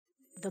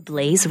The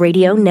Blaze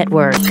Radio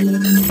Network.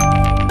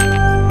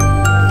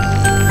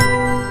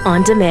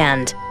 On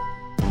demand.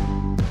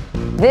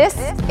 This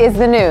is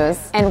the news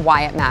and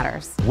why it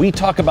matters. We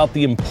talk about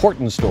the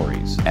important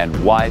stories.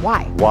 And why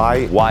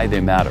they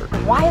matter.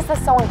 Why is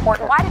this so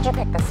important? Why did you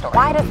pick this story?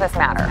 Why does this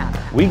matter?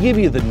 We give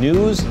you the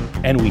news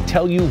and we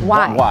tell you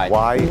Why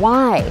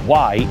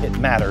it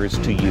matters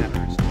to you.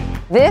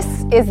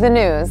 This is the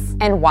news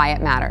and why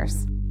it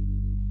matters.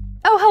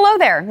 Oh, hello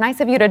there. Nice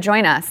of you to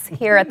join us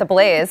here at The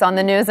Blaze on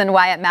the news and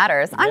why it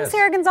matters. I'm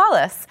Sarah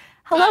Gonzalez.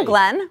 Hello, Hi.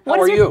 Glenn. How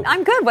are you?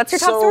 I'm good. What's your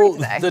top story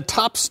today? The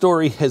top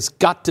story has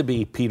got to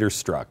be Peter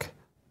Strzok.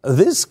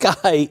 This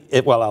guy,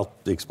 I'll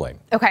explain.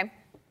 Okay,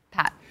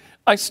 Pat.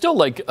 I still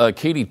like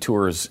Katie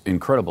Tour's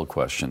incredible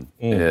question.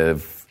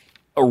 If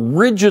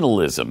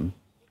originalism,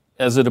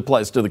 as it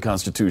applies to the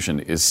Constitution,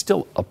 is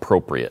still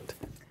appropriate.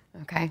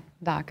 Okay,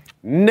 Doc.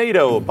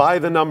 NATO by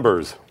the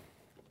numbers.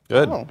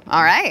 Good. Oh,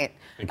 all right.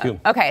 Thank you.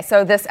 Okay,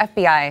 so this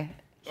FBI...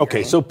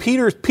 Okay, so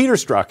Peter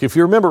Strzok, if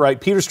you remember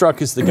right, Peter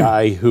Strzok is the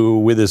guy who,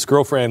 with his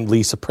girlfriend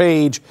Lisa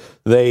Page,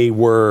 it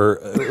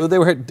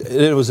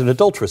was an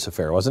adulterous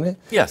affair, wasn't it?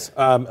 Yes.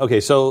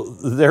 Okay, so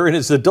they're in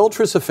his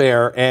adulterous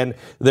affair, and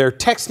they're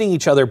texting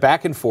each other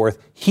back and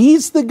forth.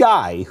 He's the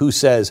guy who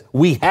says,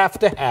 we have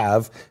to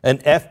have an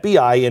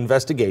FBI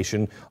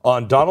investigation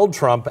on Donald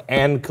Trump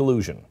and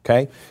collusion,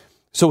 okay?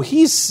 So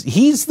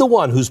he's the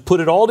one who's put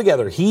it all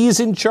together. He's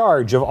in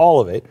charge of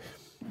all of it.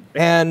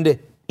 And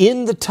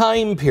in the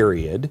time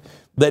period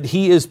that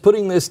he is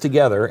putting this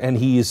together, and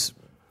he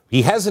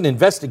hasn't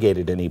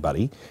investigated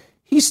anybody,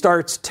 he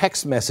starts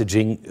text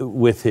messaging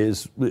with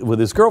his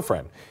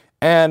girlfriend,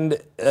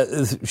 and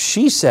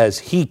she says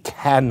he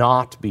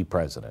cannot be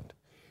president.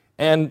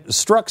 And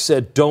Strzok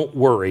said, "Don't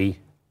worry,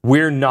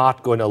 we're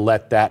not going to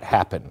let that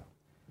happen."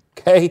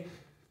 Okay.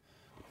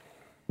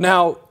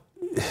 Now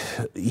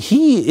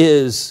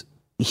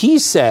he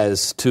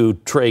says to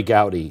Trey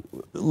Gowdy,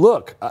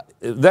 look,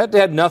 that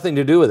had nothing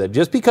to do with it.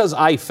 Just because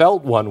I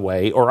felt one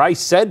way or I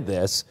said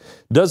this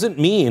doesn't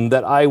mean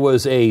that I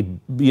was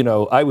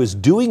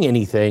doing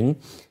anything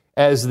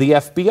as the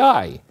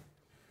FBI.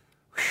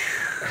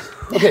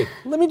 Okay,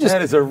 let me just...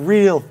 That is a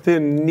real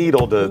thin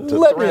needle to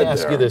Let me thread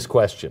ask there. you this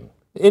question.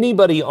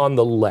 Anybody on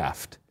the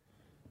left,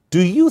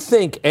 do you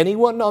think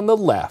anyone on the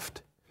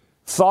left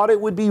thought it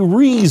would be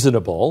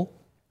reasonable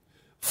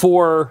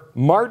for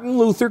Martin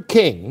Luther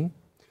King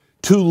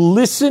to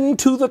listen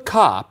to the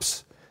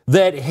cops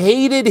that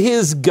hated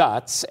his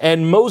guts,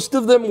 and most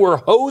of them were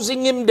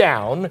hosing him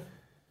down?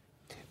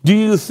 Do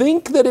you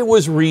think that it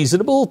was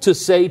reasonable to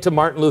say to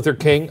Martin Luther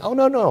King, oh,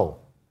 no,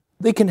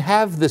 they can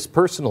have this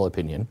personal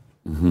opinion,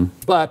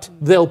 but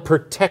they'll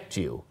protect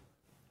you?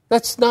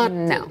 That's not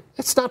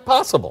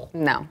possible.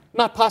 No.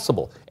 Not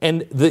possible.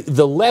 And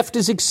the left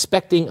is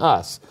expecting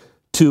us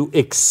to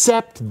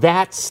accept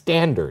that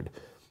standard.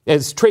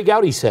 As Trey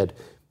Gowdy said,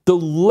 the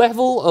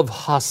level of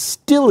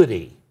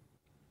hostility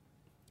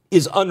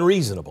is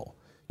unreasonable.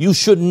 You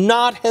should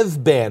not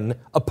have been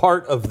a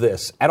part of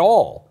this at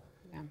all.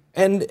 Yeah.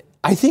 And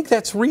I think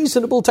that's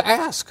reasonable to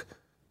ask.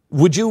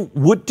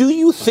 Do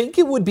you think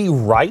it would be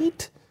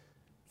right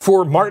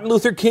for Martin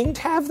Luther King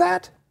to have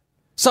that?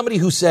 Somebody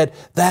who said,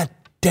 that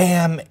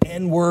damn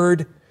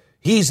N-word,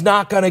 he's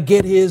not going to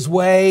get his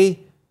way.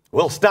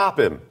 We'll stop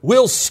him.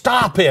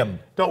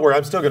 Don't worry,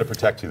 I'm still going to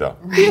protect you, though.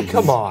 Right.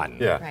 Come on.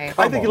 Yeah. Right.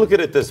 I think you look at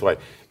it this way.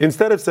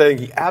 Instead of saying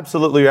he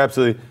absolutely,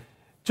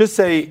 just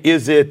say,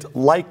 is it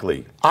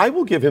likely? I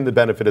will give him the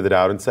benefit of the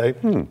doubt and say,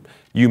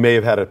 you may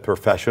have had a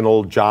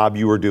professional job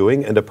you were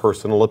doing and a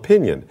personal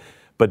opinion.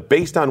 But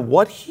based on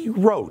what he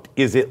wrote,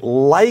 is it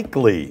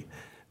likely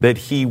that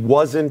he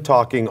wasn't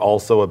talking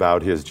also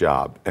about his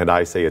job? And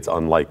I say it's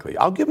unlikely.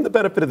 I'll give him the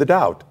benefit of the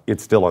doubt.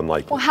 It's still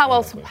unlikely. Well,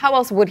 how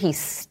else would he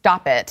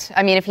stop it?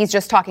 I mean, if he's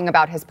just talking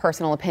about his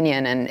personal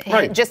opinion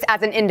and just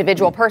as an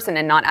individual person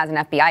and not as an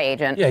FBI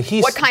agent,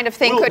 what kind of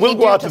thing could he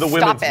do to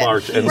stop it?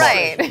 March and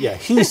right. Yeah,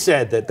 he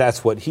said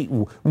that's what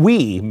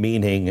we,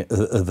 meaning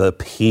the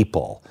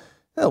people.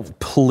 Oh,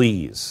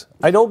 please.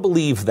 I don't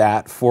believe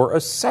that for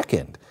a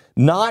second.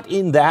 Not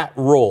in that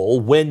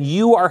role when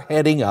you are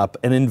heading up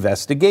an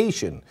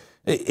investigation.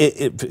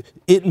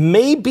 It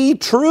may be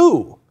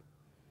true,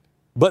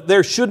 but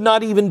there should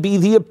not even be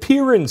the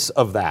appearance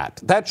of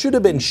that. That should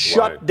have been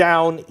shut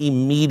down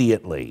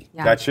immediately.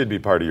 Yeah. That should be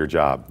part of your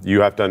job.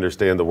 You have to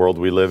understand the world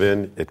we live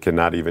in. It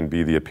cannot even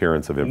be the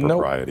appearance of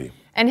impropriety. Nope.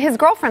 And his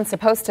girlfriend's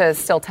supposed to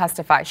still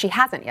testify. She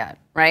hasn't yet,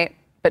 right?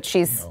 But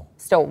she's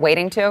still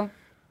waiting to.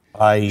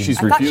 She's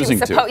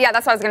refusing to. Yeah,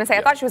 that's what I was going to say.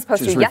 I thought she was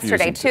supposed to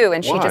yesterday, too,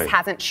 and she just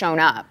hasn't shown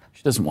up.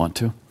 She doesn't want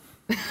to.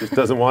 Just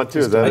doesn't want to?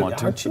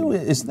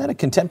 Isn't that a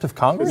contempt of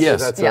Congress?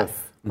 Yes.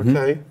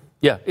 Okay.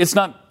 Yeah, it's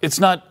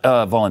not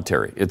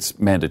voluntary. It's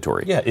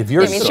mandatory. Yeah, if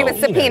you're she was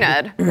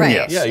subpoenaed, right?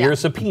 Yes. Yeah, you're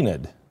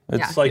subpoenaed.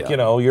 It's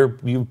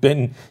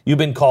you've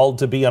been called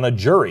to be on a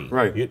jury.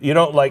 Right. You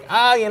don't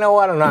you know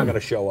what? I'm not going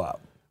to show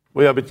up.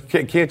 Well, yeah, but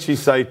can't she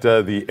cite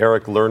the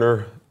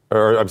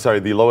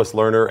Lois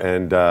Lerner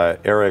and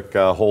Eric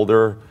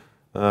Holder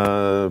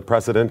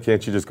precedent?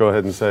 Can't you just go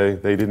ahead and say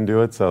they didn't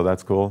do it, so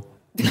that's cool?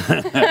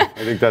 I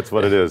think that's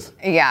what it is.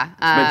 Yeah.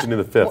 It's mentioned in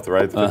the Fifth,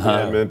 right? The Fifth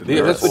Amendment.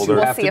 Yeah, that's what you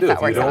have to do.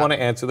 If you don't out. want to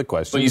answer the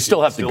question, but you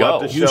still have to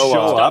go. You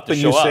show up and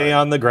you say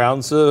on the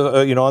grounds,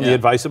 on the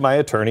advice of my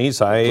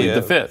attorneys, I plead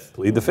the Fifth.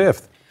 Plead the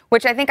Fifth.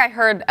 Which I think I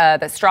heard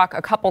that Strzok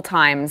a couple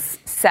times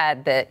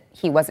said that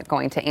he wasn't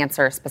going to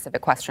answer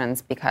specific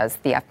questions because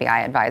the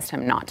FBI advised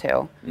him not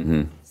to.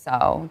 Mm-hmm.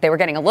 So they were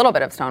getting a little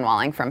bit of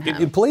stonewalling from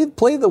him.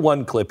 Play the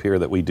one clip here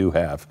that we do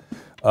have.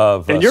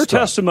 And your Strzok.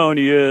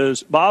 testimony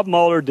is Bob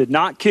Mueller did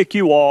not kick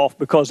you off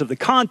because of the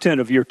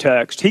content of your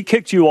text. He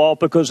kicked you off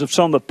because of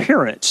some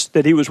appearance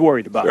that he was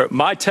worried about. Sure.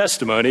 My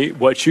testimony,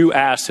 what you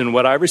asked and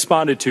what I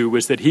responded to,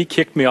 was that he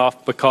kicked me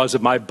off because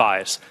of my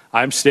bias.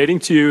 I'm stating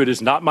to you it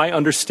is not my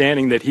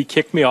understanding that he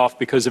kicked me off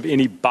because of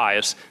any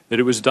bias, that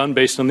it was done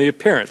based on the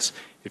appearance.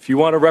 If you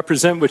want to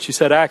represent what you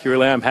said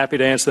accurately, I'm happy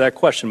to answer that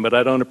question, but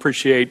I don't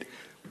appreciate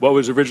what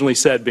was originally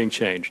said being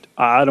changed.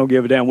 I don't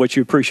give a damn what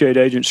you appreciate,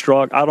 Agent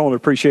Strzok. I don't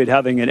appreciate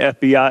having an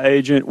FBI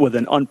agent with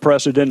an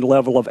unprecedented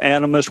level of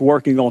animus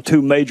working on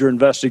 2 major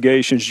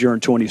investigations during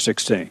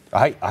 2016.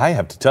 I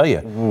have to tell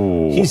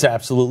you, he's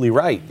absolutely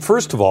right.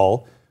 First of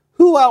all,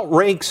 who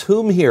outranks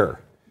whom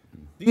here?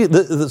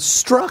 The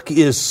Strzok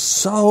is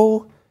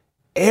so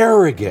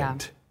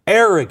arrogant. Yeah.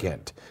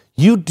 Arrogant.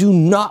 You do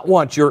not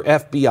want your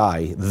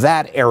FBI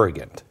that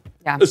arrogant.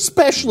 Yeah.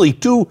 Especially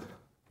to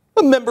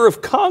a member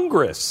of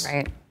Congress.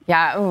 Right.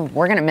 Yeah,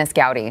 we're going to miss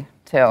Gowdy,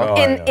 too,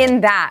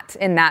 in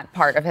that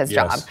part of his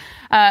job.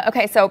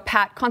 Okay, so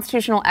Pat,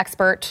 constitutional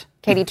expert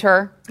Katie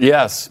Tur.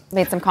 Yes.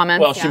 Made some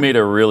comments. Well, she made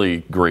a really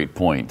great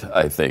point,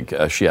 I think.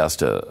 She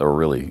asked a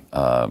really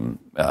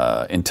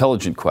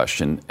intelligent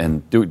question.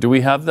 And do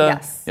we have the...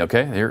 Yes.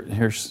 Okay,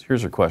 here's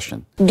her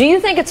question. Do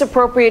you think it's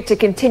appropriate to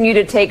continue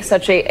to take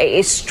such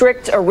a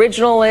strict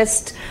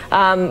originalist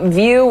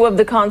view of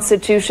the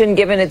Constitution,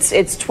 given it's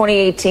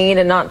 2018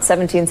 and not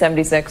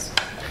 1776?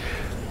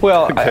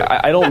 Well,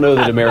 I don't know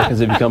that Americans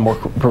have become more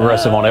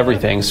progressive on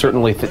everything.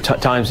 Certainly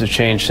times have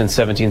changed since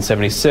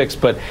 1776,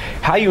 but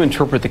how you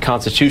interpret the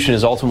Constitution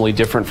is ultimately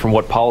different from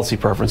what policy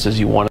preferences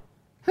you want.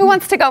 Who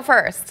wants to go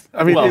first?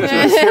 I mean,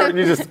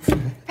 you just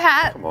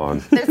Pat, come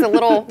on. There's a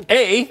little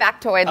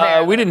factoid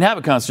there. We didn't have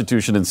a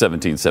Constitution in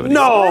 1776.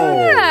 No!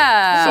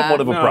 Yeah. Somewhat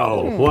of a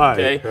problem. Why?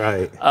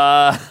 Okay?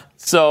 Right.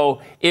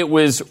 So it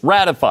was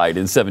ratified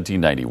in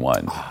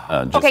 1791.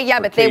 Okay, yeah,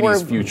 but they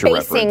were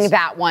basing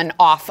that one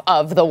off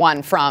of the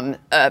one from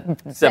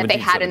that they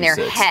had in their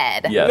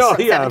head. Yes. No,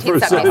 yeah,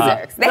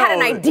 1776. They had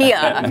an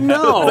idea.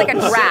 No, it was like a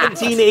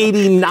draft.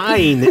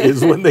 1789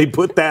 is when they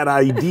put that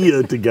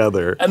idea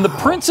together. And the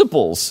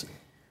principles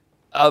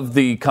of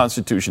the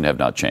Constitution have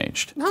not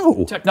changed.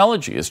 No.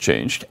 Technology has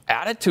changed.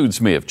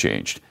 Attitudes may have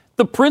changed.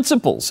 The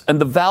principles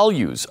and the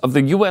values of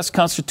the U.S.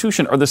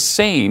 Constitution are the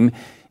same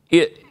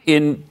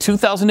in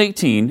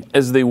 2018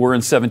 as they were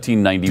in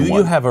 1791. Do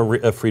you have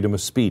a freedom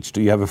of speech?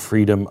 Do you have a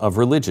freedom of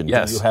religion?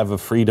 Yes. Do you have a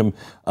freedom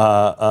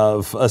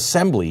of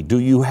assembly? Do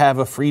you have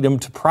a freedom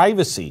to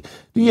privacy?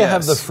 Do you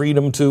have the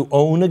freedom to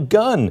own a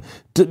gun?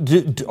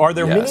 Are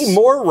there many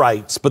more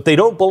rights, but they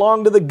don't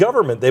belong to the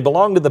government? They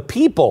belong to the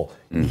people.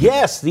 Mm-hmm.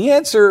 Yes, the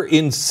answer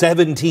in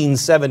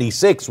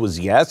 1776 was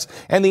yes,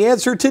 and the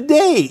answer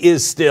today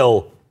is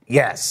still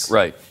yes.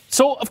 Right.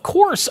 So, of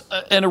course,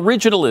 an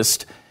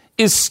originalist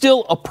is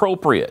still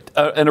appropriate.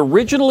 An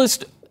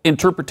originalist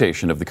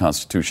interpretation of the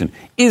Constitution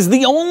is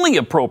the only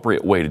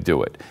appropriate way to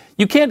do it.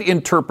 You can't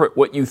interpret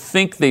what you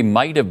think they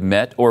might have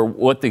meant or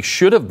what they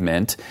should have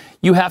meant.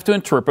 You have to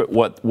interpret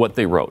what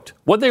they wrote.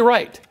 What they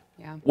write.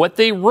 Yeah. What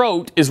they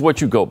wrote is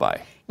what you go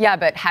by. Yeah,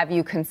 but have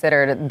you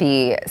considered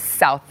the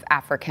South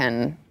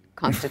African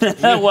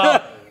Constitution?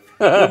 Well,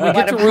 when we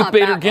get to Ruth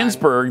Bader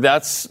Ginsburg,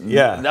 that's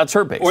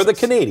her basis. Or the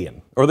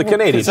Canadian.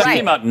 That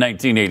came out in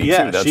 1982.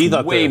 Yeah,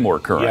 that's way more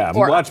current. Yeah,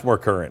 much more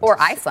current.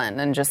 Or Iceland,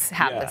 and just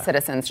have the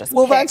citizens just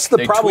Well, pick. that's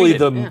probably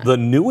the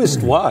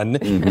newest one,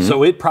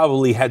 so it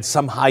probably had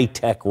some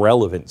high-tech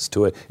relevance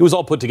to it. It was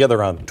all put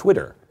together on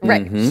Twitter.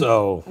 Right. Mm-hmm.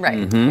 So,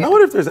 right. I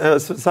wonder if there's,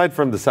 aside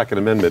from the Second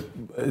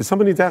Amendment,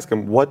 somebody needs to ask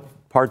him, what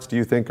parts do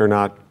you think are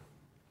not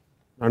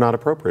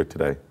appropriate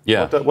today?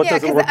 Yeah. What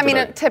doesn't work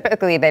today?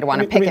 Typically they'd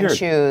want to pick and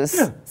choose.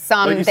 Yeah.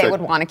 Some like they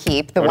would want to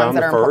keep, the ones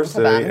that are important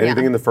to them.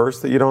 Anything in the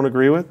first that you don't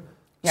agree with?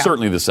 Yeah.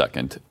 Certainly the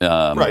second.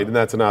 Right, and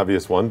that's an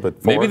obvious one.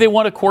 But maybe they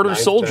want to quarter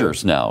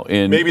soldiers now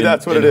in maybe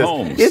that's what it is.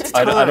 Homes. It's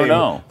time I don't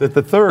know. that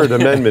the Third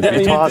Amendment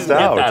be tossed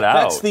out.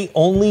 That's the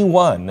only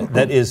one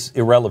that is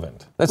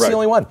irrelevant. That's the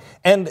only one.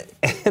 And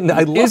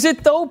I love Is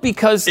it though?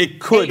 Because it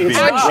could be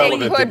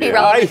relevant. It could be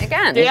relevant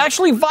again. They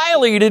actually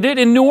violated it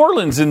in New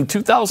Orleans in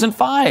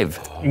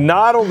 2005.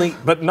 Not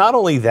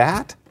only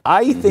that,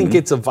 I think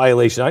it's a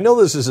violation. I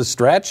know this is a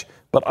stretch,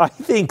 but I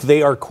think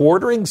they are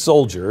quartering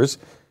soldiers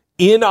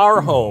in our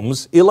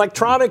homes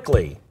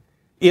electronically.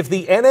 If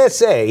the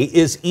NSA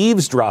is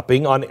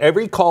eavesdropping on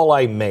every call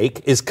I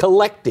make, is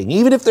collecting,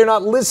 even if they're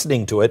not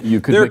listening to it,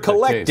 they're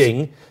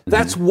collecting.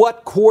 That's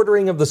what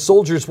quartering of the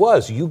soldiers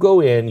was. You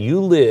go in,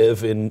 you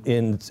live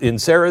in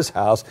Sarah's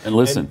house, and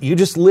listen. And you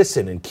just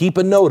listen and keep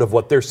a note of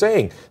what they're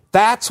saying.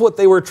 That's what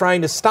they were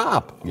trying to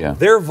stop. Yeah.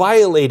 They're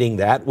violating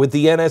that with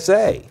the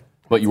NSA.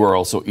 But you are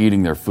also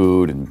eating their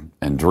food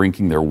and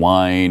drinking their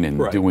wine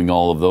and doing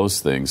all of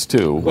those things,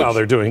 too. Well,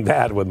 they're doing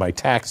that with my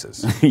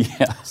taxes.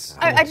 Yes.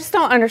 I just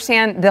don't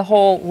understand the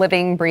whole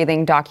living,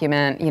 breathing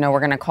document. We're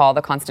going to call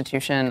the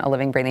Constitution a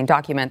living, breathing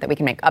document that we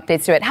can make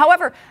updates to it.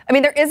 However,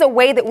 there is a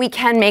way that we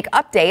can make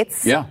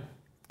updates. Yeah.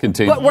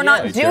 But we're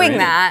not doing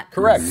that.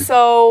 Correct.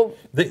 So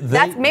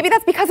maybe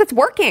that's because it's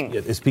working.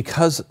 It's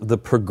because the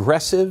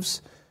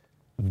progressives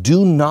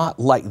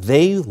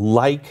they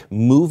like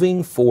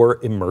moving for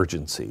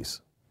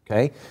emergencies.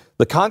 Okay?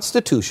 The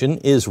Constitution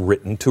is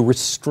written to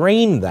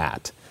restrain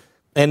that.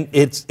 And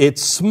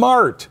it's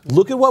smart.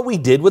 Look at what we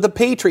did with the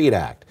Patriot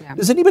Act. Yeah.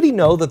 Does anybody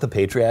know that the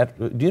Patriot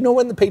Act, do you know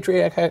when the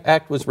Patriot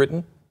Act was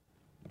written?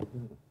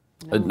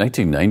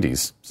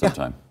 1990s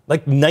sometime. Yeah,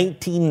 like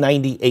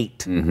 1998.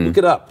 Mm-hmm. Look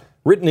it up.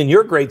 Written in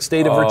your great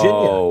state of Virginia.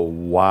 Oh,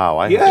 wow.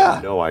 I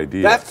had no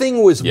idea. That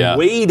thing was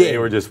waiting. They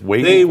were just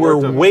waiting. They were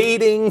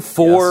waiting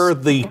for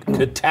the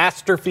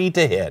catastrophe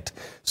to hit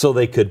so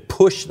they could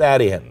push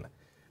that in.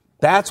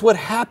 That's what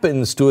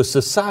happens to a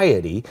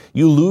society.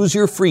 You lose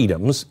your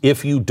freedoms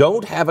if you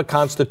don't have a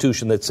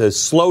constitution that says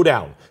slow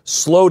down,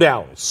 slow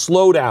down,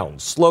 slow down,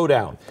 slow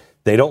down.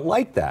 They don't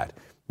like that.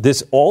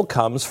 This all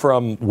comes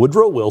from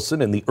Woodrow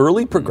Wilson and the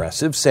early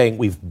progressives saying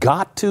we've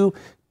got to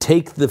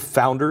take the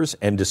founders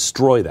and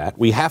destroy that.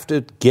 We have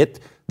to get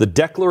the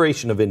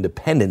Declaration of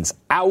Independence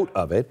out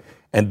of it,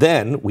 and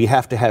then we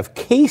have to have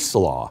case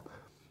law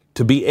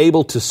to be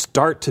able to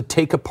start to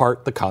take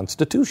apart the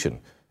Constitution.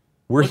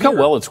 Look how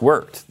well it's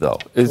worked, though.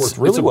 It's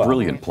a well.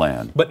 Brilliant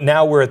plan. But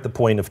now we're at the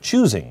point of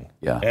choosing.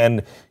 Yeah.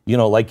 And,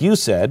 like you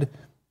said,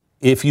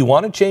 if you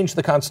want to change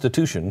the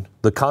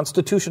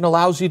Constitution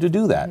allows you to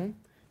do that. Mm-hmm.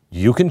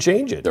 You can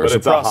change it. But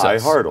it's a high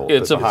hurdle.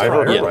 It's a high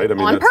hurdle, right?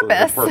 On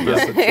purpose.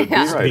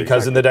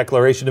 Because in the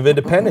Declaration of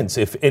Independence,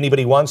 if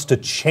anybody wants to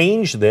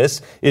change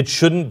this, it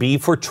shouldn't be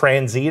for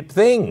transient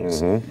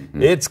things.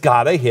 Mm-hmm. It's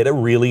got to hit a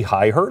really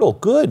high hurdle.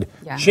 Good.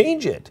 Yeah.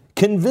 Change it.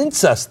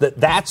 Convince us that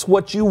that's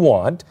what you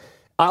want.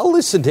 I'll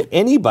listen to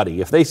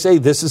anybody. If they say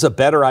this is a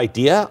better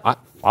idea,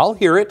 I'll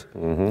hear it.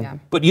 Mm-hmm. Yeah.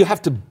 But you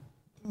have to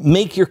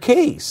make your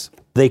case.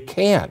 They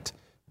can't.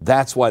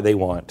 That's why they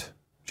want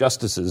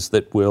justices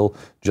that will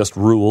just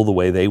rule the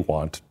way they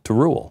want to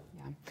rule.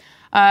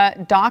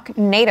 Doc,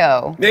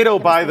 NATO. NATO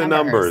by the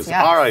numbers.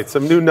 Yes. All right,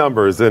 some new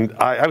numbers. And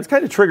I was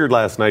kind of triggered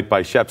last night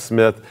by Shep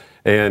Smith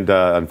and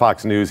on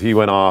Fox News. He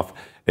went off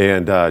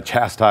and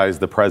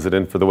chastised the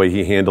president for the way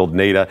he handled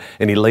NATO.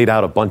 And he laid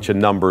out a bunch of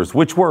numbers,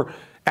 which were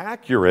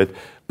accurate,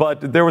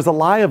 but there was a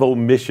lie of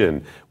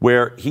omission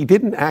where he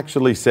didn't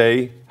actually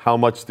say how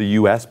much the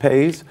U.S.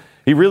 pays.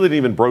 He really didn't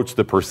even broach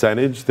the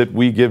percentage that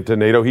we give to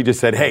NATO. He just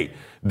said, hey,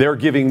 they're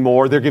giving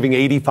more. They're giving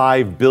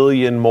 $85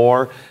 billion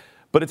more.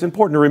 But it's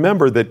important to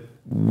remember that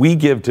we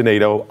give to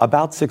NATO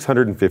about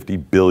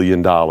 $650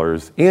 billion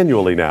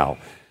annually now.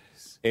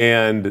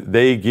 And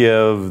they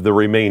give the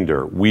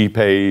remainder. We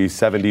pay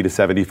 70 to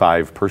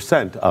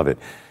 75% of it.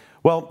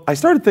 Well, I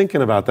started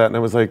thinking about that, and I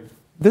was like,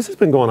 this has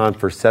been going on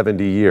for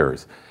 70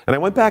 years. And I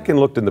went back and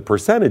looked in the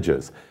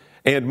percentages.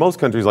 And most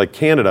countries like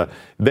Canada,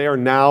 they are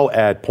now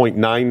at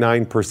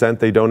 0.99%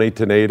 they donate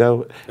to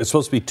NATO. It's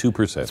supposed to be 2%.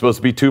 It's supposed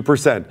to be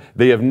 2%.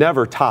 They have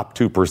never topped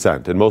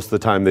 2%, and most of the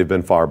time they've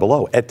been far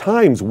below. At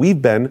times,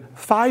 we've been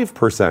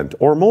 5%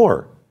 or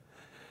more.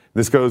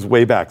 This goes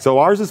way back. So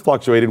ours has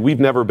fluctuated. We've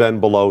never been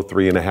below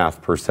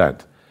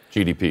 3.5%.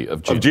 GDP.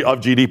 Of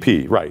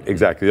GDP, right,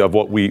 exactly, of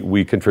what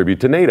we contribute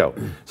to NATO.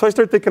 So I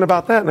started thinking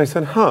about that, and I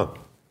said,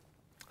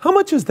 how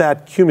much is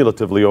that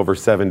cumulatively over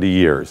 70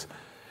 years?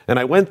 And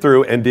I went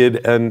through and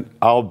did an,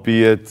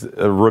 albeit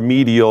a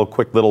remedial,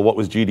 quick little what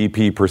was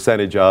GDP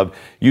percentage of,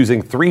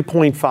 using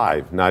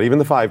 3.5, not even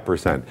the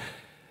 5%.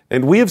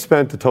 And we have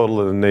spent a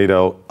total in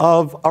NATO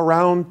of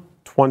around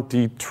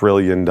 $20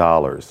 trillion.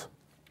 Wow.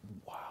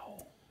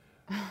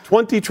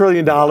 $20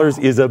 trillion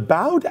is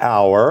about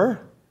our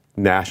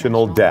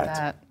national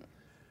debt.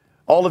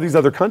 All of these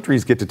other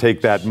countries get to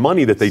take that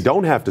money that they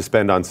don't have to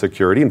spend on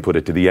security and put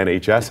it to the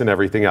NHS and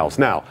everything else.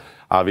 Now,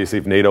 obviously,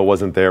 if NATO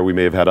wasn't there, we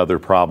may have had other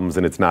problems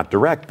and it's not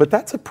direct, but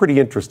that's a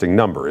pretty interesting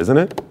number, isn't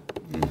it?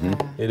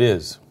 Mm-hmm. It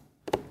is.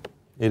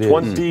 It is.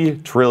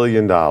 $20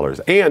 trillion.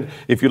 And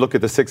if you look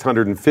at the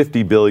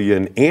 $650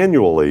 billion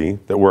annually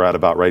that we're at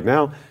about right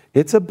now,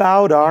 it's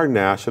about our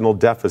national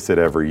deficit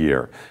every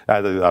year.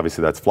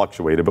 Obviously, that's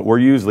fluctuated, but we're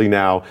usually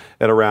now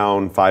at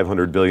around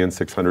 $500 billion,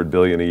 $600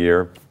 billion a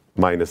year,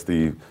 minus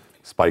the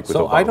spike with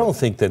Obama. So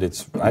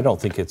I don't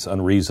think it's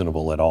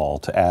unreasonable at all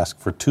to ask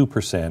for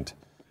 2%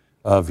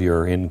 of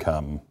your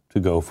income to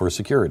go for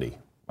security.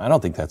 I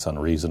don't think that's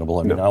unreasonable.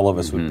 I mean, all of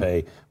us would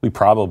pay. We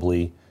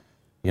probably,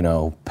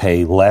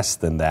 pay less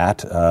than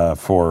that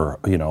for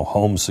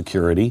home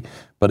security.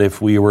 But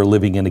if we were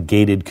living in a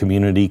gated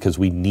community because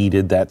we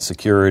needed that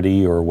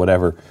security or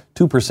whatever,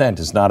 2%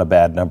 is not a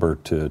bad number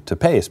to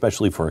pay,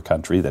 especially for a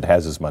country that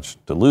has as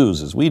much to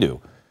lose as we do.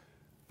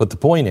 But the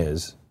point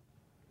is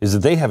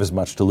that they have as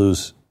much to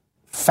lose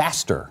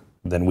faster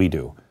than we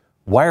do.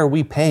 Why are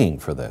we paying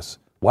for this?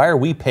 Why are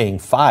we paying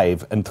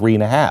 5 and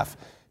 3.5?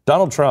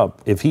 Donald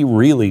Trump, if he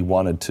really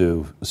wanted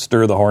to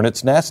stir the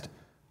hornet's nest,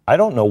 I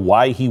don't know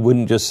why he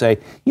wouldn't just say,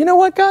 you know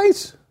what,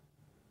 guys?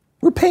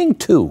 We're paying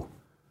 2.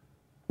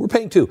 We're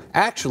paying 2.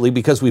 Actually,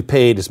 because we've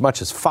paid as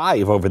much as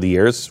 5 over the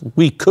years,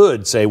 we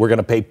could say we're going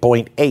to pay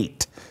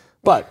 0.8.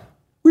 But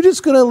we're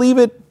just going to leave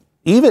it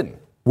even.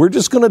 We're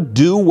just going to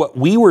do what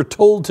we were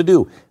told to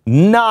do,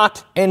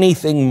 not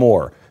anything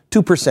more.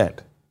 2%.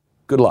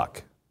 Good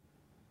luck.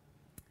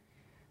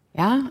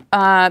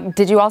 Yeah.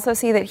 Did you also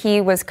see that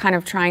he was kind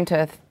of trying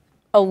to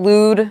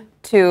allude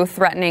to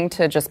threatening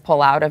to just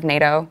pull out of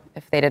NATO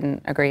if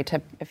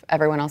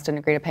everyone else didn't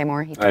agree to pay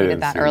more? He tweeted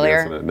that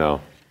earlier. No.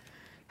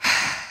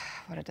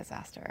 What a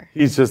disaster.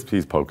 He's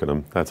poking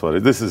them. That's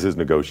what this is his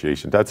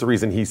negotiation. That's the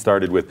reason he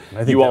started with,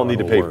 you all need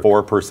to pay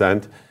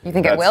 4%. You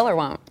think it will or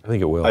won't? I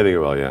think it will. I think it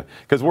will, yeah.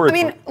 Because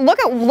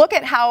look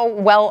at how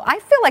well, I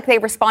feel like they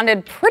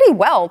responded pretty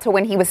well to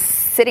when he was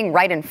sitting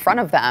right in front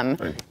of them.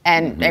 Right.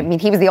 And I mean,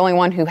 he was the only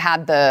one who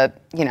had the,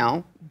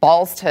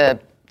 balls to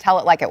tell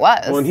it like it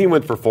was. Well, and he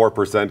went for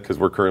 4% because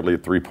we're currently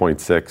at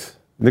 3.6.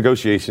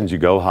 Negotiations, you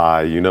go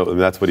high,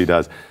 that's what he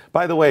does.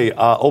 By the way,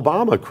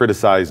 Obama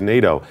criticized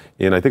NATO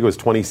in, I think it was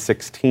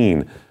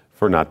 2016,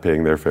 for not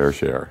paying their fair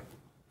share.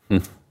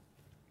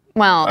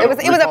 Well, it was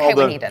okay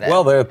when he did it.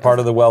 Well, they're part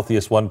of the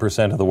wealthiest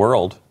 1% of the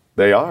world.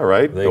 They are,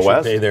 right? They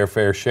should pay their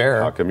fair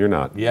share. How come you're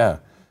not? Yeah.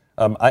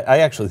 I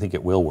actually think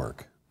it will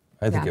work.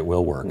 I think it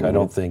will work. Mm-hmm. I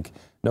don't think...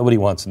 Nobody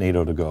wants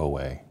NATO to go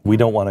away. We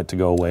don't want it to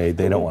go away.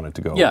 They don't want it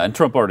to go away. Yeah, and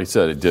Trump already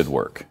said it did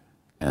work.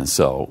 And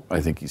so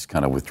I think he's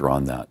kind of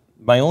withdrawn that.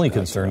 My only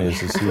concern is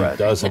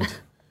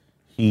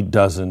he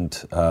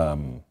doesn't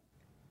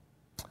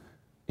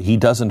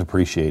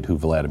appreciate who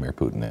Vladimir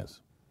Putin is.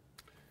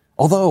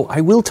 Although,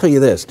 I will tell you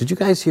this. Did you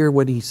guys hear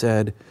what he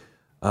said,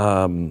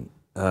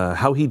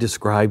 how he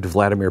described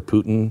Vladimir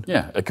Putin?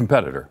 Yeah, a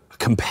competitor. A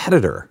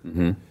competitor.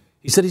 Mm-hmm.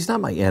 He said, he's not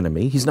my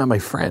enemy. He's not my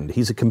friend.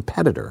 He's a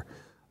competitor.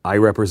 I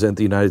represent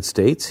the United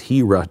States.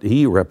 He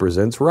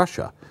represents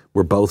Russia.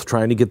 We're both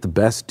trying to get the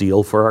best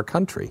deal for our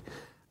country.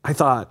 I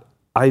thought,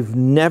 I've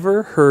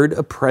never heard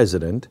a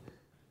president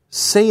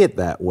say it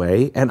that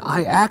way, and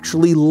I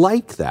actually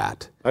like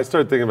that. I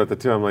started thinking about that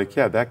too. I'm like,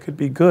 yeah, that could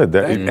be good.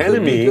 That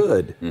enemy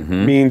good.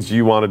 Means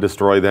you want to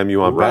destroy them,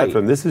 you want bad for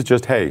them. This is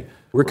just, hey,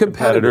 we're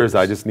competitors.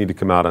 I just need to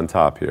come out on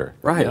top here.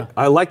 Right. Yeah.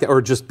 I like that.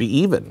 Or just be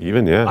even.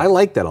 Even, yeah. I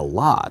like that a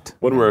lot.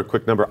 One more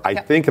quick number. I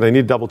think, and I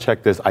need to double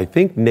check this, I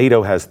think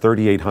NATO has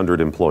 3,800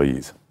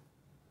 employees.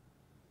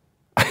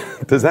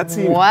 Does that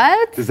seem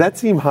high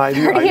to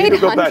you?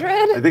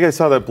 3,800? I think I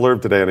saw that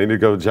blurb today, and I need to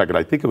go check it.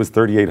 I think it was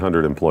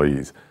 3,800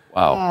 employees.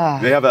 Wow.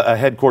 They have a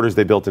headquarters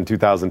they built in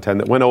 2010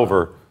 that went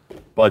over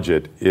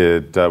budget.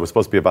 It was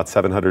supposed to be about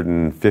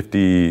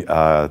 750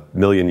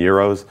 million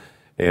euros,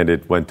 and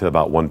it went to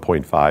about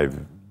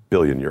 1.5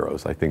 billion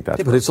euros. I think that's.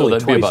 Yeah, but it's only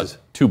twice about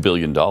 $2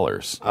 billion.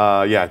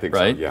 Yeah, I think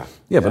right? So.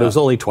 Yeah, but it was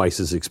only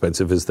twice as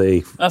expensive as they.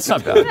 That's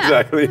not bad.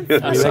 Exactly.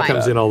 That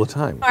comes in all the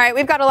time. All right,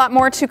 we've got a lot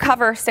more to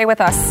cover. Stay with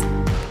us.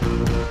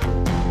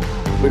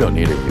 We don't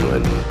need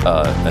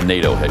a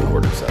NATO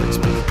headquarters that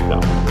expensive. No,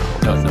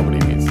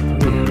 nobody needs it.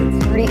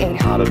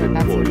 3,800.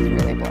 That seems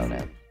really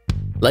bloated.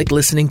 Like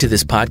listening to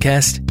this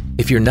podcast?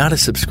 If you're not a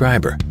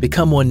subscriber,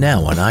 become one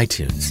now on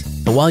iTunes.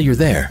 And while you're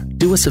there,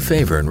 do us a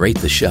favor and rate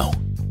the show.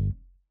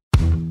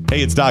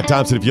 Hey, it's Doc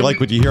Thompson. If you like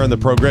what you hear on the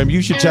program,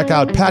 you should check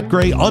out Pat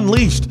Gray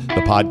Unleashed.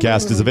 The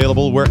podcast is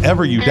available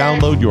wherever you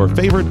download your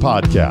favorite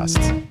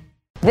podcasts.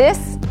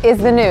 This is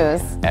the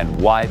news.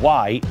 And why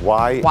Why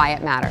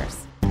it matters.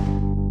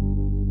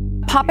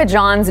 Papa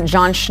John's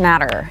John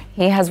Schnatter,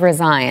 he has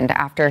resigned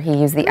after he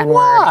used the N-word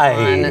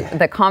on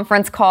the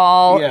conference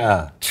call,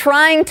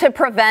 trying to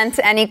prevent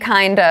any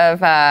kind of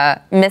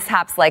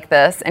mishaps like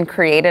this, and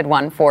created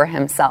one for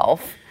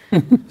himself.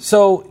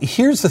 So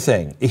here's the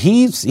thing.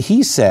 He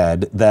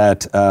said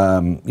that,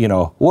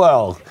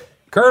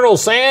 Colonel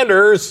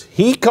Sanders,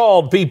 he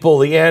called people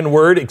the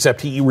N-word,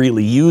 except he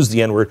really used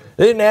the N-word.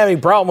 They didn't have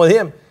any problem with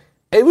him.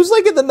 It was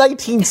like in the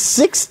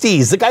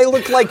 1960s. The guy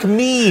looked like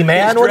me,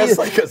 man. He's dressed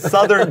like a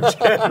Southern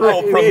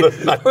general from the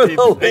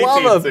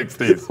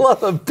 1860s.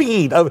 Love of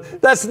Pete.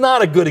 That's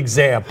not a good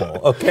example,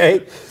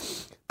 okay?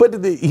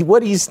 But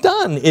what he's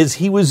done is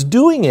he was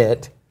doing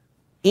it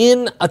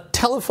in a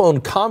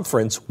telephone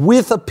conference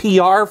with a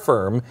PR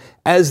firm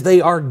as they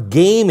are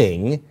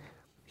gaming.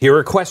 Here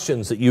are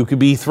questions that you could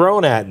be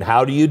thrown at, and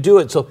how do you do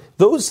it? So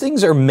those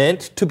things are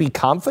meant to be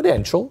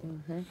confidential.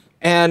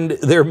 And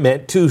they're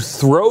meant to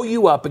throw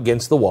you up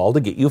against the wall to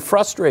get you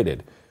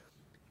frustrated.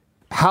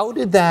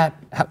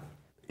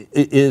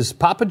 Is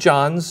Papa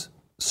John's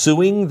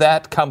suing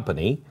that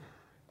company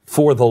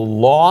for the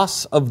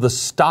loss of the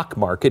stock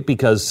market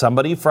because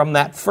somebody from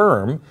that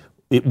firm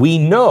We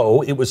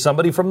know it was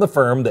somebody from the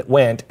firm that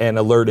went and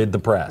alerted the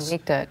press.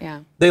 Leaked it,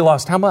 yeah. They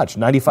lost how much?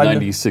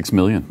 96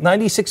 million.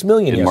 96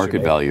 million in yesterday.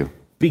 market value.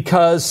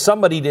 Because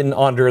somebody didn't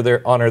honor their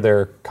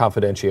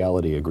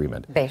confidentiality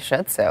agreement. They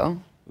should so.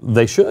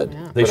 They should.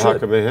 Yeah. They but should. how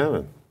come they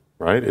haven't?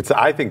 Right?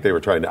 I think they were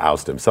trying to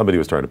oust him. Somebody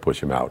was trying to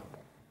push him out.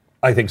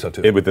 I think so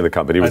too. Within the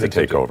company, it was a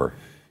takeover.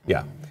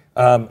 Yeah.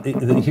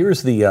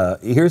 Here's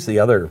the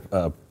other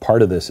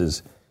part of this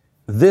is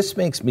this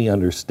makes me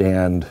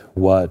understand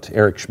what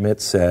Eric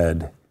Schmidt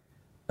said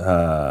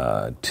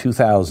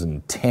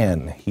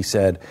 2010. He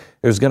said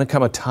there's going to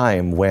come a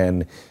time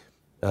when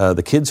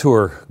the kids who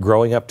are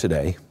growing up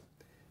today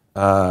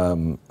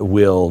they'll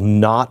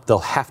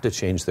have to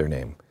change their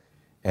name.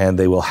 And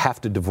they will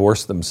have to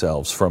divorce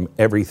themselves from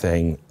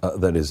everything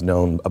that is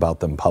known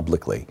about them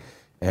publicly.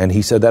 And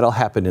he said that'll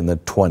happen in the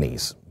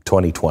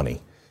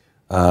 2020.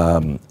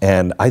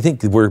 And I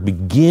think we're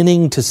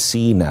beginning to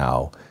see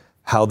now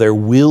how there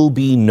will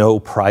be no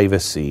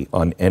privacy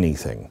on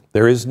anything.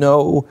 There is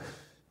no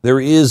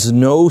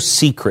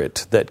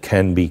secret that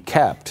can be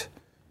kept,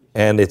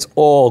 and it's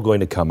all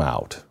going to come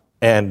out.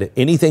 And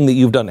anything that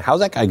you've done, how's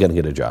that guy going to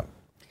get a job?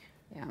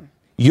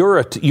 You're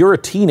a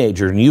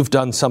teenager and you've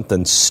done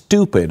something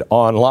stupid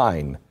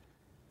online.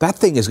 That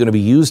thing is going to be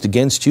used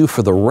against you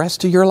for the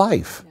rest of your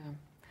life. Yeah.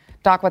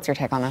 Doc, what's your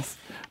take on this?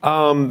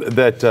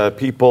 That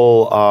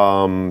people,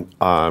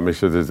 make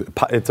sure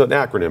it's an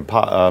acronym.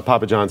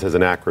 Papa John's has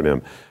an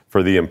acronym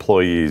for the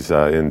employees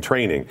in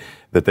training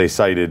that they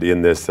cited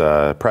in this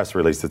press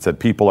release that said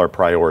people are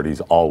priorities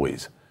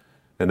always.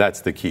 And that's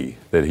the key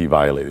that he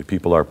violated.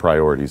 People are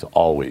priorities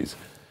always.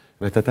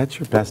 And I thought, that's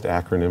your best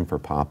acronym for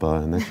Papa,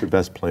 and that's your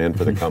best plan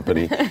for the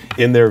company.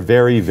 In their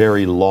very,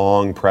 very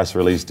long press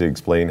release to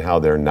explain how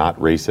they're not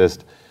racist.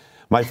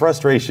 My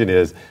frustration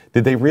is,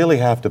 did they really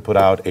have to put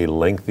out a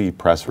lengthy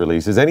press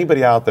release? Is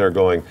anybody out there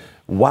going,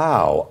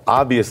 wow,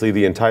 obviously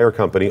the entire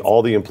company,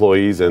 all the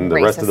employees and the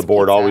rest of the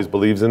board always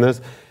believes in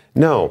this?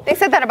 No. They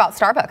said that about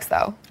Starbucks,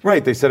 though.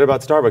 Right, they said it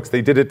about Starbucks.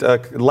 They did it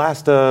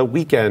last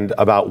weekend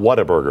about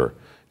Whataburger.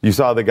 You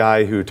saw the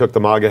guy who took the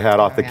MAGA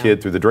hat off the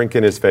kid, threw the drink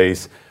in his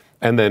face,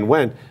 and then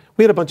went.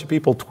 We had a bunch of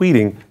people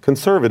tweeting,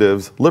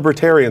 conservatives,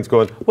 libertarians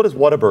going, what does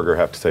Whataburger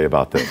have to say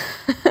about this?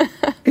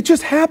 It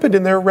just happened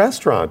in their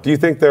restaurant. Do you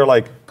think they're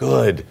like,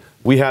 good,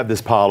 we have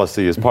this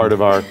policy as part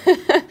of our...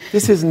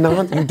 This is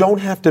not... You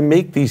don't have to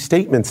make these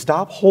statements.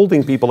 Stop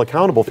holding people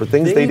accountable for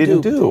things they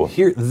didn't do.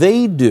 Here,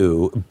 they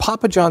do.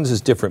 Papa John's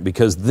is different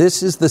because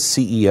this is the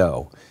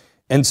CEO.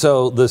 And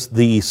so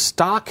the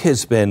stock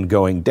has been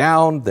going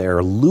down.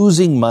 They're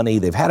losing money.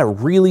 They've had a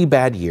really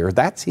bad year.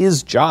 That's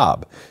his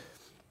job.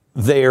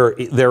 They're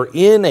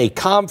in a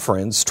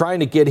conference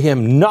trying to get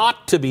him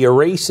not to be a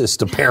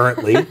racist,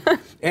 apparently.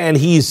 And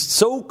he's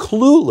so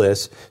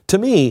clueless. To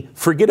me,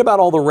 forget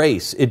about all the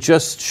race. It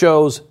just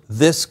shows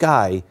this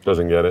guy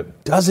doesn't get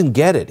it. Doesn't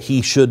get it.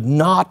 He should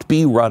not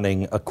be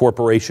running a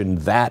corporation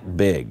that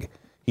big.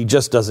 He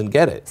just doesn't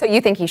get it. So you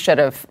think he should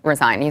have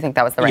resigned? You think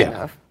that was the right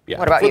move? Yeah.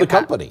 What about for you, the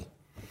Pat? company?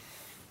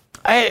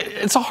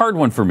 It's a hard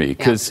one for me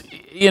because,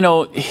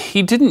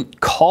 he didn't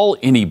call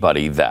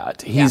anybody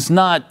that. He's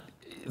not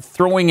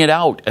throwing it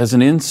out as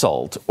an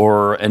insult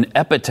or an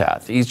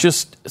epithet. He's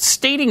just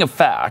stating a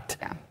fact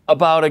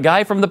about a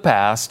guy from the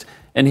past,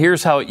 and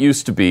here's how it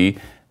used to be.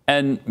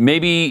 And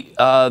maybe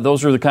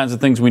those are the kinds of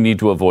things we need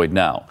to avoid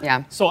now.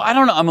 Yeah. So I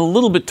don't know. I'm a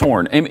little bit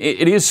torn. I mean,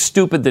 it is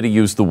stupid that he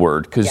used the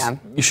word because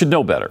you should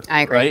know better.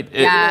 I agree. Right?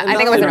 Yeah, I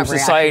think it was in an our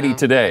society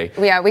today.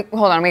 Yeah,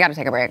 hold on. We got to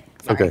take a break.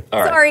 Sorry. Okay.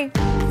 All right.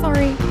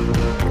 Sorry.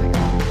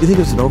 You think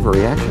it's an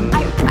overreaction?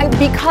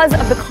 Because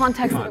of the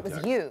context that it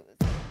was used.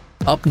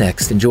 Up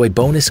next, enjoy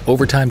bonus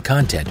overtime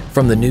content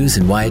from the news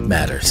and why it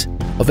matters.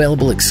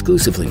 Available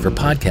exclusively for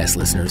podcast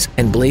listeners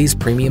and Blaze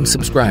Premium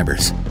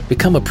subscribers.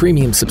 Become a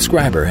premium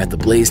subscriber at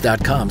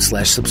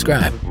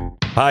theblaze.com/subscribe.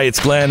 Hi, it's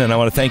Glenn, and I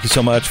want to thank you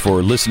so much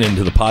for listening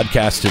to the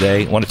podcast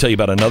today. I want to tell you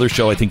about another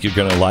show I think you're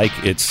going to like.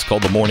 It's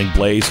called The Morning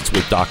Blaze. It's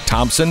with Doc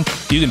Thompson.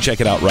 You can check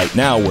it out right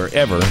now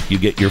wherever you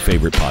get your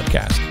favorite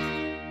podcast.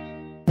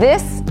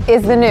 This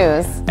is the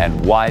news.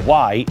 And why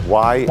Why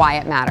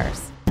it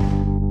matters.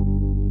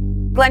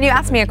 Glenn, you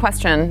asked me a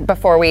question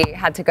before we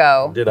had to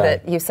go. Did I?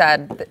 That you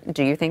said,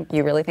 do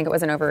you really think it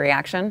was an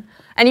overreaction?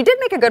 And you did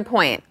make a good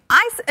point.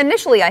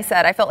 Initially I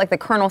said I felt like the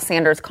Colonel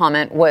Sanders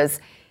comment was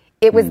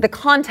the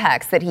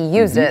context that he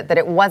used it, that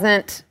it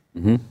wasn't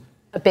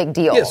a big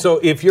deal. Yeah, so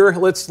if you're,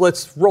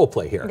 let's role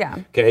play here. Yeah.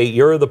 Okay,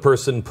 you're the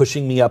person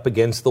pushing me up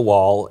against the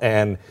wall,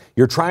 and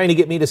you're trying to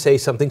get me to say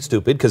something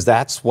stupid, because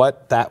that's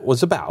what that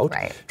was about.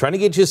 Right. Trying to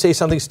get you to say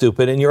something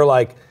stupid, and you're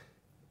like,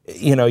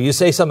 you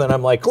say something,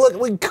 I'm like,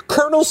 look,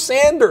 Colonel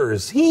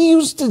Sanders, he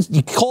used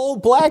to call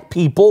black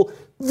people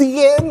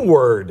the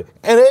N-word,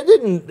 and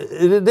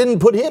it didn't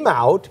put him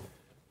out.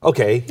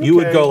 Okay, you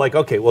would go like,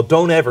 okay, well,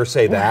 don't ever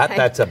say that. Right.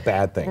 That's a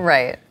bad thing.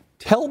 Right.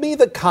 Tell me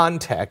the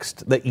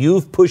context that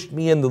you've pushed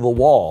me into the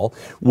wall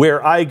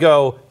where I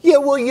go, yeah,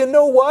 well, you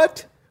know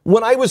what?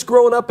 When I was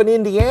growing up in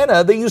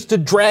Indiana, they used to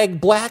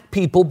drag black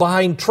people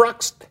behind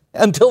trucks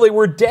until they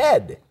were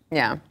dead.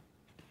 Yeah.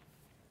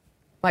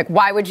 Like,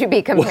 why would you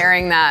be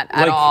comparing that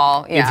at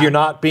all? Yeah. If you're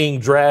not being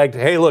dragged,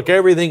 hey, look,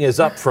 everything is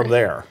up from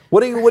there.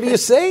 What are you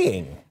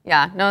saying?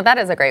 Yeah, no, that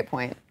is a great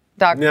point.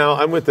 Doc. No,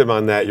 I'm with them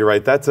on that. You're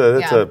right.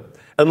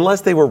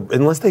 Unless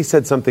they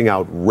said something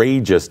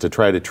outrageous to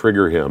try to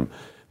trigger him.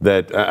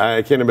 That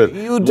I can't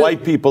remember.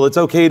 White people, it's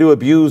okay to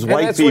abuse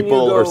white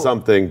people or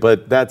something,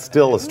 but that's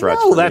still a stretch.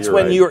 No, that's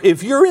when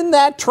if you're in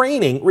that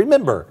training,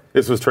 remember.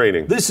 This was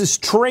training. This is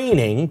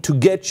training to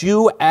get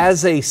you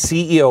as a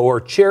CEO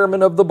or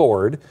chairman of the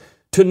board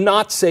to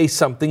not say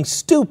something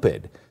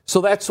stupid.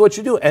 So that's what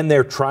you do. And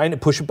they're trying to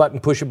push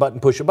a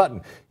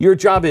button. Your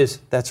job is,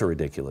 that's a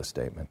ridiculous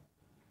statement.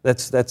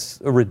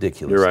 That's a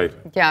ridiculous You're right.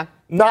 statement. Yeah.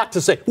 Not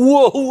to say,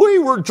 whoa, we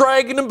were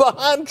dragging him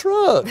behind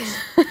trucks.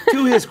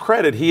 To his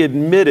credit, he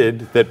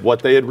admitted that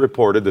what they had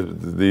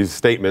reported, these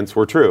statements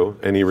were true,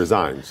 and he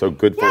resigned. So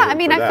good for him. Yeah, I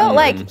mean, I felt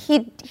like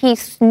he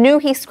knew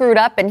he screwed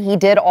up, and he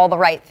did all the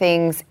right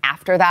things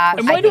after that.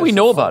 And why do we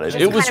know about it?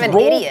 It was kind of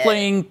an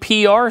role-playing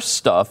PR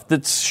stuff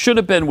that should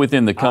have been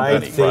within the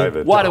company.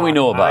 Why do we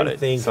know about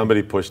it?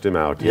 Somebody pushed him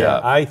out. Yeah,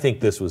 I think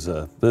this was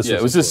a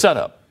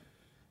setup.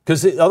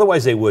 Because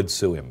otherwise they would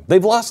sue him.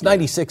 They've lost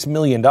 $96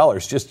 million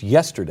just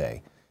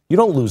yesterday. You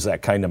don't lose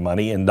that kind of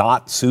money and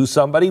not sue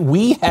somebody.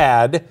 We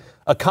had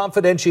a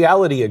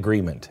confidentiality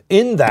agreement.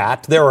 In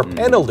that, there are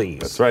penalties.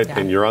 That's right,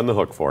 and you're on the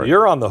hook for it.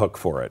 You're on the hook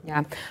for it.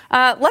 Yeah.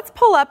 Let's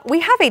pull up. We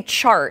have a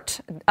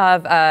chart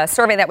of a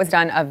survey that was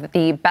done of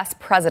the best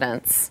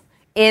presidents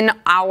in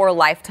our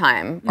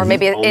lifetime, or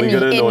maybe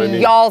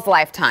in y'all's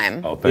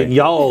lifetime. Oh, in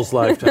y'all's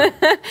lifetime.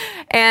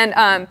 And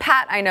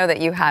Pat, I know that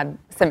you had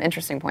some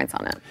interesting points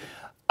on it.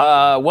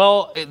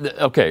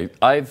 Okay.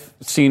 I've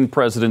seen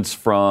presidents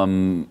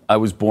I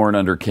was born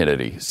under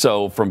Kennedy.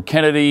 So from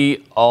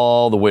Kennedy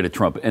all the way to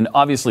Trump. And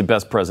obviously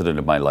best president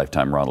of my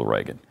lifetime, Ronald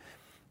Reagan.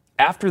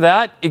 After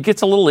that, it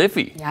gets a little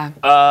iffy.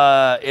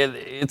 Yeah.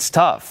 It's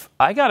tough.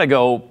 I got to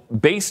go,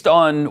 based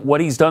on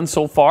what he's done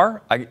so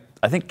far, I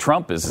think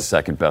Trump is the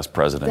second best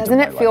president.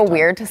 Doesn't it feel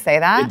weird to say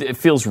that? It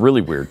feels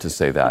really weird to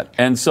say that.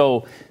 And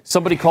so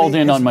somebody called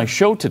in on my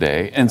show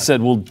today and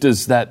said, well,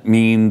 does that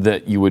mean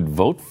that you would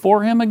vote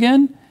for him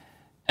again?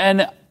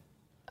 And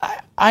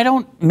I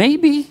don't,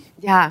 maybe.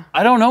 Yeah.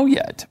 I don't know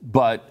yet,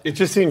 but. It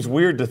just seems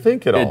weird to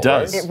think it all. It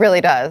does. Right? It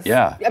really does.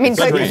 Yeah. I mean,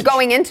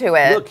 going into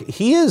it. Look,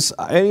 he is,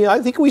 I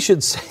think we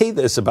should say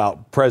this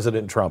about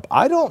President Trump.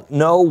 I don't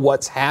know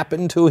what's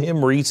happened to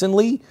him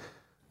recently,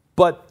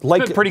 but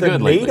like the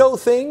NATO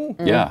thing,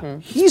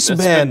 he's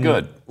been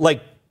good.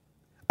 Like,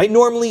 I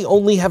normally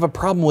only have a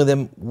problem with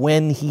him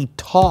when he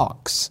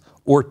talks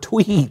or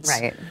tweets.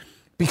 Right.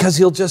 Because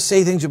he'll just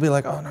say things, you'll be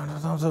like, oh,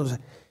 no.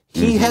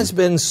 He has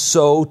been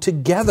so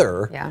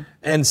together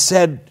and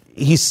said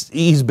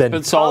he's been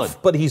tough, solid.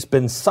 But he's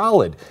been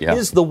solid. Yeah.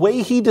 The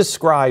way he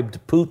described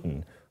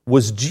Putin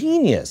was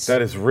genius.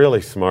 That is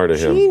really smart of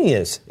him.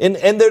 Genius. And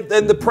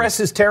the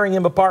press is tearing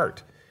him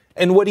apart.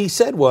 And what he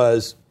said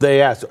was,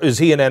 they asked, is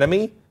he an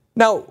enemy?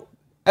 Now,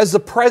 as the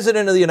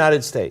president of the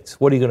United States,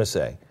 what are you going to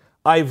say?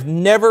 I've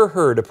never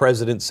heard a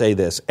president say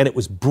this, and it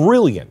was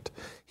brilliant.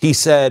 He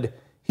said,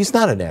 he's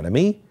not an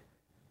enemy.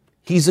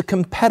 He's a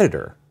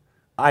competitor.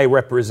 I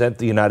represent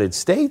the United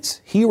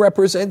States. He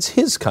represents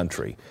his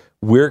country.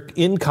 We're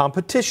in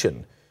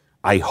competition.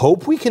 I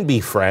hope we can be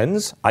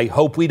friends. I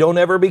hope we don't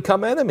ever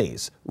become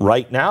enemies.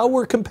 Right now,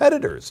 we're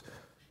competitors.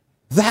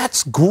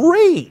 That's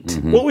great.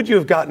 Mm-hmm. What would you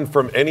have gotten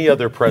from any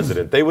other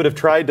president? They would have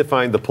tried to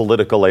find the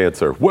political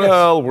answer.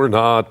 Well, we're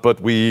not, but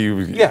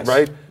we... Yes.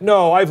 Right?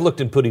 No, I've looked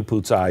in Pooty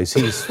Poot's eyes.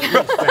 He's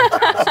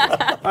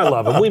fantastic. I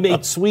love him. We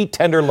made sweet,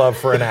 tender love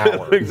for an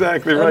hour.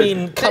 Exactly right. I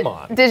mean, come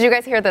on. Did you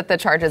guys hear that the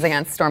charges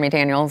against Stormy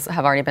Daniels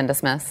have already been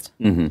dismissed?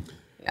 Mm-hmm.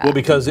 Yeah. Well,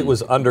 because it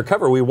was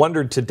undercover. We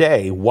wondered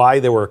today why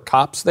there were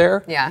cops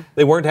there. Yeah.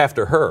 They weren't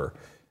after her.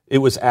 It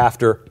was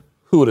after,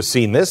 who would have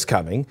seen this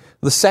coming,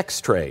 the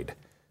sex trade.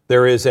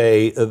 There is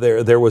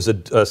there was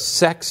a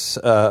sex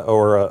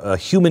or a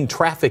human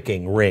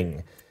trafficking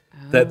ring.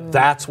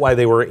 That's why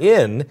they were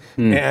in.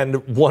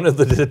 And one of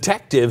the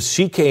detectives,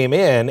 she came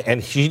in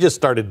and she just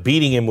started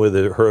beating him with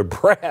her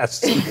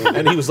breasts.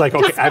 And he was like,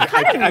 okay, I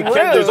can't,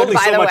 there's only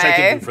so much I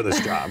can do for this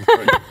job.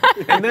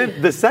 And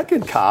then the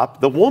second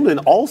cop, the woman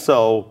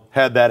also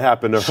had that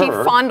happen to her. She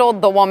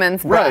fondled the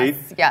woman's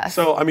breasts. Right. Yes.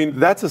 So, I mean,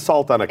 that's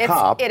assault on a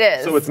cop. It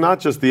is. So it's not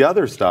just the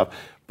other stuff.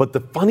 But the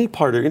funny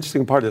part, or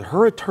interesting part, is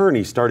her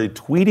attorney started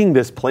tweeting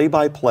this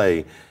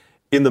play-by-play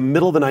in the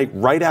middle of the night,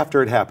 right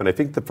after it happened. I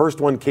think the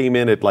first one came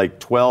in at like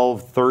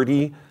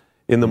 12:30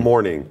 in the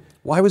morning.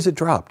 Why was it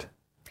dropped?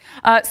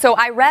 So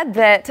I read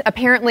that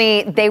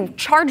apparently they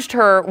charged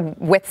her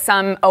with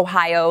some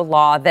Ohio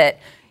law that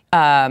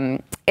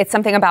it's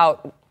something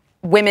about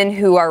women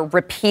who are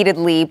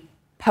repeatedly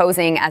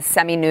posing as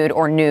semi-nude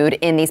or nude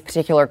in these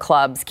particular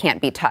clubs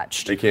can't be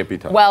touched. They can't be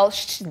touched. Well,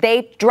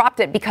 they dropped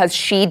it because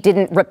she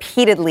didn't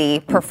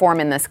repeatedly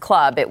perform in this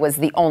club. It was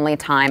the only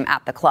time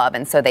at the club,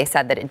 and so they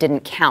said that it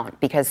didn't count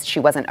because she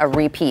wasn't a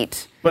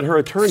repeat. But her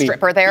attorney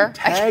stripper there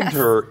tagged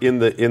her in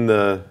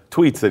the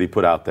tweets that he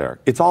put out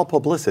there. It's all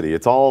publicity.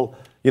 It's all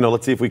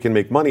let's see if we can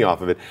make money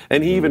off of it.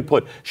 And he even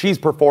put, she's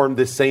performed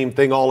this same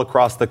thing all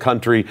across the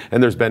country,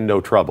 and there's been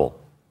no trouble.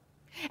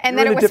 And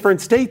You're then in a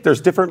different state. There's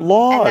different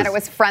laws. And that it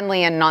was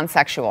friendly and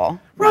non-sexual.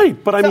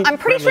 Right, but I'm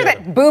pretty sure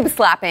that boob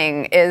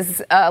slapping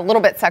is a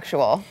little bit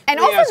sexual,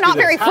 and also not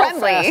very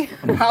friendly.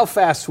 How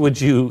fast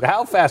would you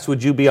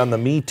be on the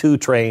Me Too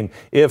train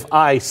if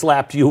I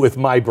slapped you with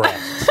my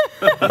breasts?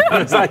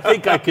 Because I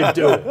think I could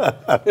do it.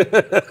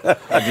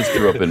 I just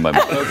threw up in my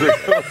mouth.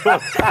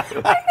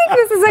 I think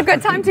this is a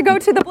good time to go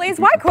to the Blaze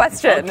Y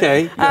question.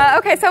 Okay.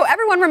 Okay, so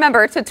everyone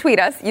remember to tweet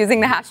us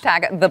using the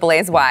hashtag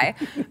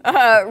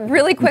 #TheBlazeY.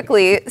 Really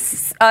quickly,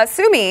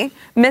 Sumi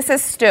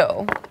misses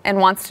Stu and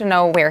wants to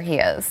know where he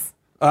is.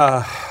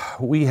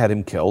 We had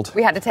him killed.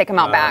 We had to take him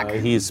out back.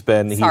 He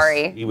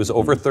was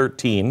over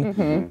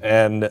 13,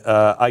 and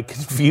I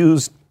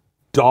confused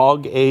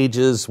dog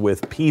ages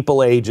with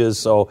people ages,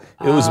 so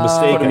it was a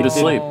mistake. Put him to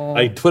sleep.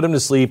 I put him to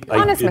sleep.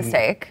 Honest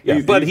mistake.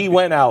 Yeah, but he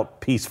went out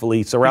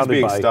peacefully, surrounded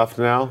He's by. being stuffed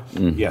now?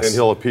 Yes. And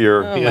he'll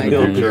appear in the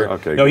future?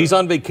 Okay. No, he's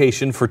on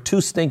vacation for 2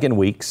 stinking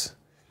weeks.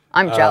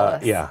 I'm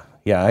jealous. Yeah,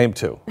 I am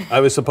too. I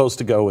was supposed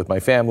to go with my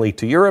family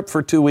to Europe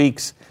for 2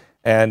 weeks,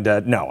 and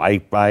no,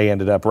 I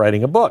ended up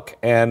writing a book,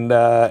 and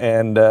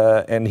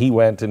he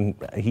went and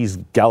he's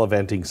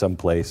gallivanting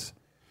someplace.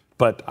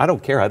 But I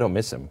don't care. I don't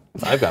miss him.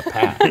 I've got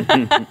Pat.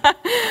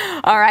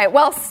 All right.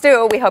 Well,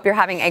 Stu, we hope you're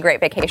having a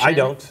great vacation. I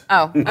don't.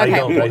 Oh, okay. I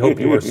don't. I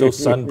hope you are so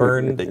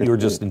sunburned that you were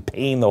just in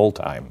pain the whole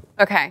time.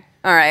 Okay.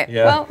 All right.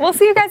 Yeah. Well, we'll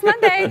see you guys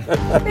Monday.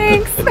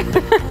 Thanks.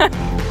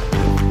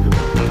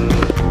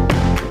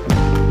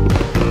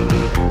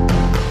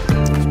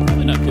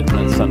 Probably not getting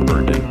that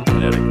sunburned in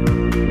Connecticut.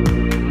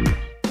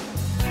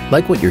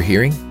 Like what you're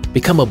hearing?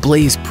 Become a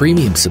Blaze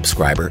Premium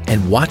subscriber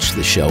and watch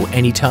the show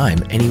anytime,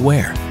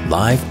 anywhere,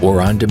 live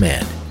or on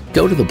demand.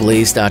 Go to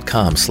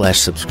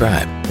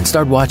theblaze.com/subscribe and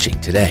start watching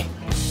today.